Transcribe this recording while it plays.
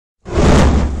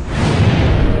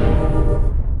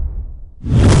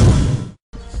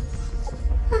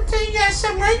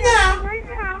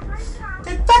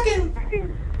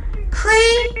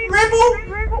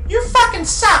dribble? You fucking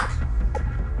suck.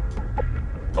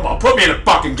 Come on, put me in a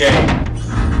fucking game.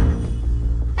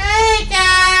 Hey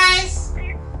guys,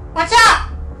 what's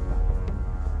up?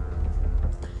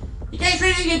 You guys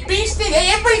ready to get beasted?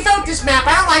 Hey, everybody vote this map.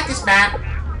 I don't like this map.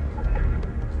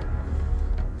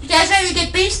 You guys ready to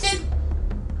get beasted?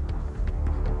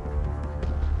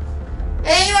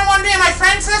 Hey, anyone want to be on my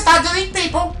friends list? I'll delete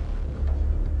people.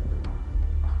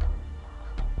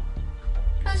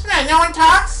 What's that? No one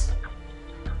talks?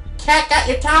 Cat got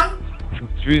your tongue?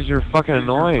 Jeez, you're fucking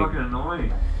annoying.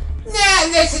 Nah,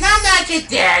 listen, I'm not your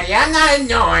daddy. I'm not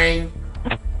annoying.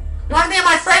 You want to be on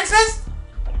my friends list?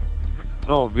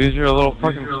 No, because you're a little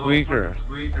fucking squeaker.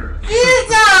 You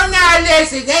no,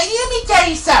 listen. Hey, let me tell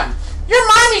you something. Your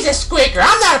mommy's a squeaker.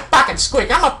 I'm not a fucking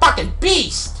squeaker. I'm a fucking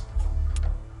beast.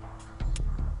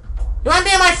 You want to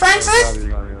be on my friends list?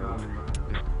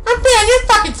 I'm being on your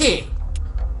fucking team.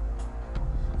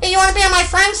 Hey, you want to be on my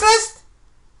friends list?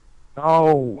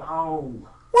 No.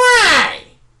 Why?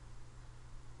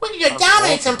 We can go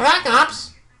dominate some Black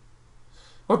Ops.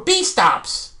 Or Beast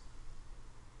Ops.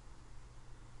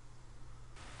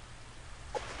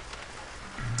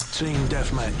 Team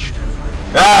deathmatch.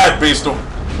 Ah, Beastal.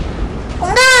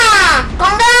 Conga!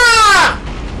 Conga!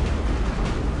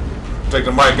 Take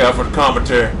the mic out for the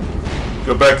commentary.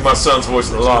 Go back to my son's voice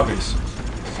in the lobby.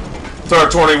 Tar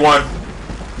 21,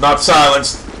 not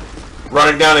silenced,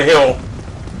 running down a hill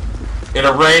in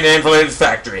a rain-inflated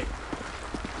factory.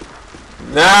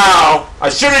 Now, I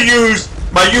should have used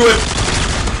my US...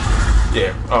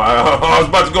 Yeah, I was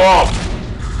about to go off.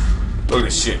 Look at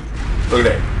this shit. Look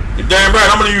at that. You're damn right,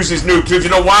 I'm going to use these nukes.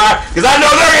 You know why? Because I know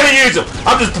they're going to use them.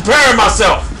 I'm just preparing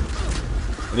myself.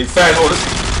 These fat holders.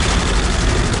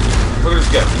 Look at this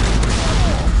guy.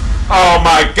 Oh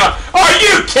my god. Are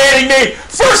you kidding me?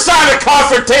 First sign of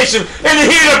confrontation in the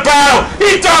heat of battle,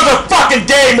 he throws a fucking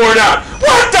game word out.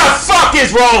 What the fuck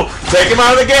is wrong? Take him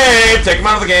out of the game. Take him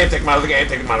out of the game. Take him out of the game.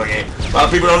 Take him out of the game. A lot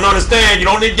of people don't understand. You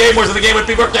don't need game words in the game when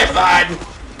people are capable of hiding.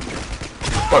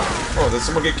 Fuck. Oh, did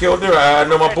someone get killed there? I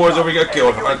know my boys over here got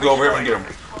killed. I'm gonna go over here and get him.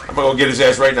 I'm gonna go get his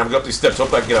ass right now. I'm gonna go up these steps.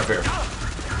 Hope I can get up here.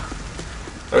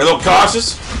 Are you a little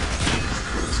cautious?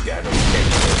 This guy knows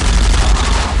camping.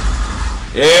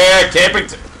 Yeah, camping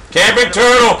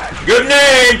turtle. Good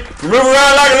name. You move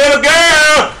around like a little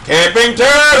girl. Camping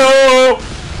turtle.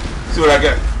 See what I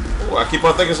got? Oh, I keep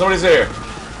on thinking somebody's there.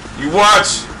 You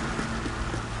watch.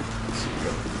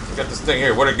 I got this thing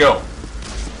here. Where'd it go?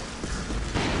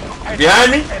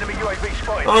 Behind me? I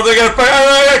don't know if they got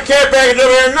a care package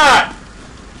over here or not.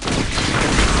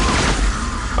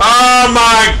 Oh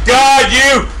my god,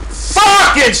 you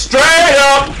fucking straight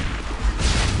up!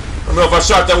 I don't know if I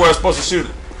shot that where I was supposed to shoot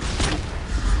it.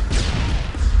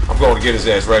 I'm going to get his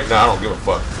ass right now. I don't give a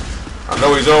fuck. I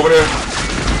know he's over there.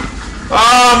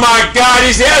 Oh my god,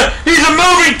 he's a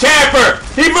moving camper!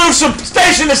 He moves from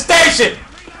station to station!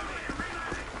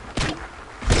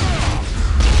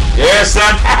 Yeah,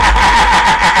 son.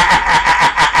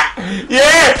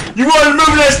 Yeah, you want to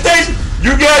move to that station?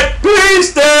 You get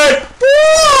beasted,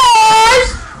 boys.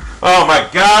 Oh my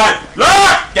God!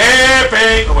 Look,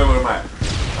 camping. Oh wait, where am I?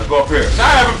 I'll go up here.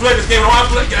 I haven't played this game in a while.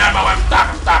 Get out of my way.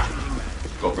 Stop.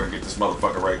 Go up here and get this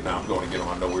motherfucker right now. I'm going to get him.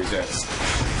 I know where he's at.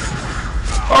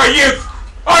 Are you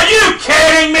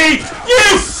kidding me?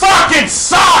 You fucking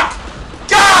suck!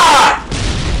 God!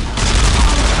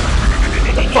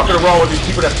 What the fuck is wrong with these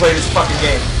people that play this fucking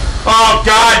game? Oh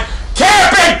God!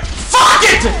 Camping! Fuck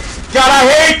it! God, I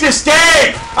hate this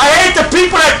game! I hate the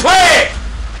people that play it!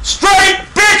 Straight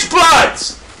bitch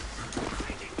bloods!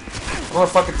 I don't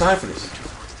have fucking time for this.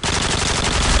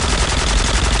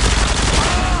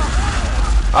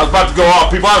 I was about to go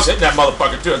off. People, I was hitting that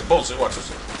motherfucker too. It's bullshit. Watch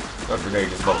this. Got a grenade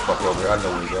this motherfucker over here. I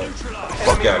know where he's at.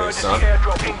 Fuck out of here, son.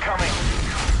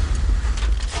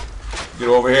 Get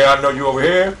over here. I know you over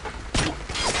here.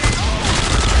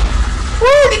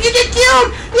 Woo, did you get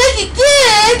killed? Yes, you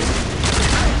did!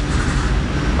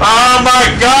 Oh my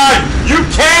God! You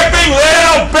camping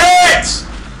little bitch!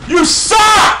 You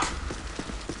suck!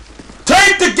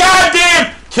 Take the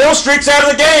goddamn kill streaks out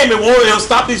of the game and it'll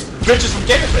stop these bitches from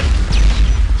camping.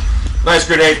 Nice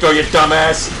grenade throw, you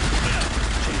dumbass.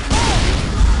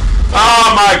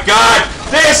 Oh my God!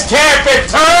 This camping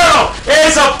turtle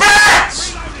is a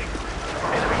bitch!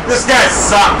 This guy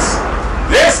sucks.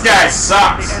 This guy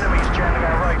sucks.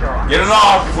 Get it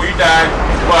off before you die.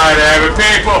 Whatever,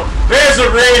 people. There's a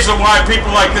reason why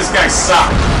people like this guy suck.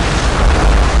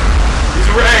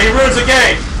 He ruins the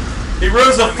game. He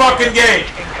ruins the fucking game.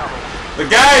 The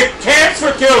guy camps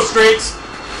for kill streaks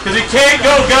because he can't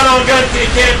go gun on gun. He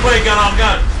can't play gun on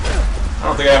gun. I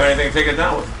don't think I have anything to take it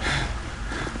down with.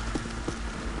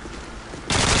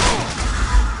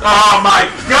 Oh my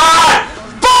god!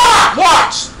 Fuck!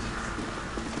 Watch!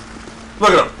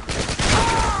 Look at him.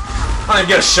 I didn't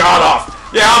get a shot off.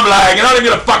 Yeah, I'm lagging. I didn't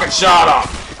get a fucking shot off.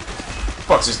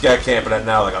 Fuck's this guy camping at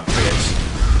now like a bitch?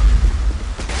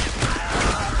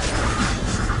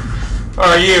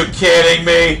 Are you kidding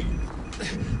me?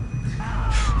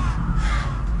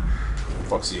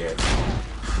 Fuck's he at?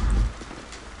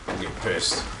 I'm getting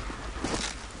pissed.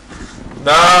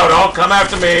 No, don't come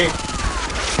after me.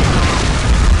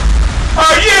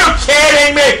 Are you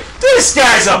kidding me? This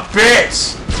guy's a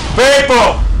bitch.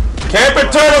 People,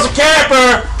 Camper Turtle's a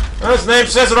camper. His name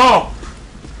says it all.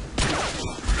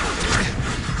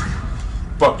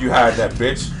 Fuck you, hide that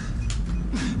bitch.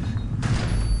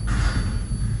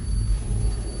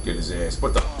 Get his ass.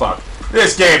 What the fuck?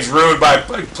 This game's ruined by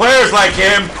players like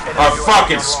him are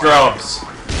fucking scrubs.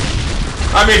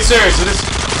 I mean, seriously, this.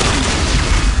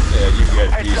 Yeah, you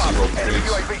got easy little bitch.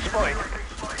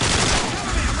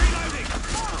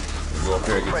 Go up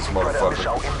here and get this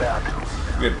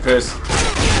motherfucker. Get pissed.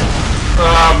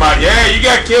 Oh my, yeah, you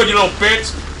got killed, you little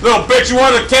bitch. Little bitch, you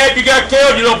wanted to camp, you got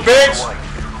killed, you little bitch.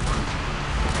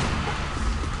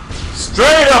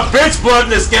 Straight up bitch blood in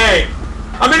this game.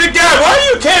 I mean, again, why are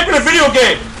you camping a video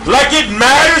game? Like it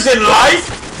matters in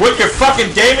life what your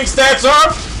fucking gaming stats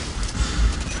are?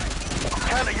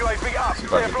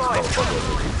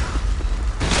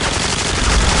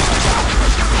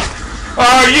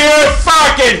 Are you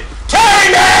fucking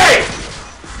kidding me?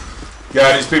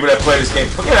 God, these people that play this game,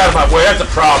 get out of my way, that's a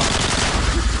problem.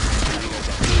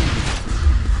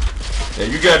 Yeah,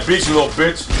 you got beat, you little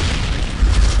bitch.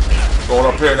 Going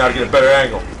up here now to get a better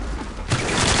angle.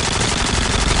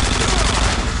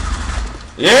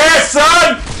 Yeah,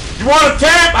 son! You want to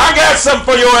camp? I got something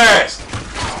for your ass!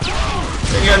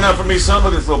 Ain't got nothing for me, son.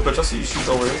 Look at this little bitch. I see you shoot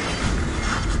over here.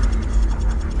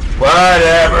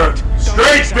 Whatever.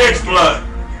 Straight bitch blood.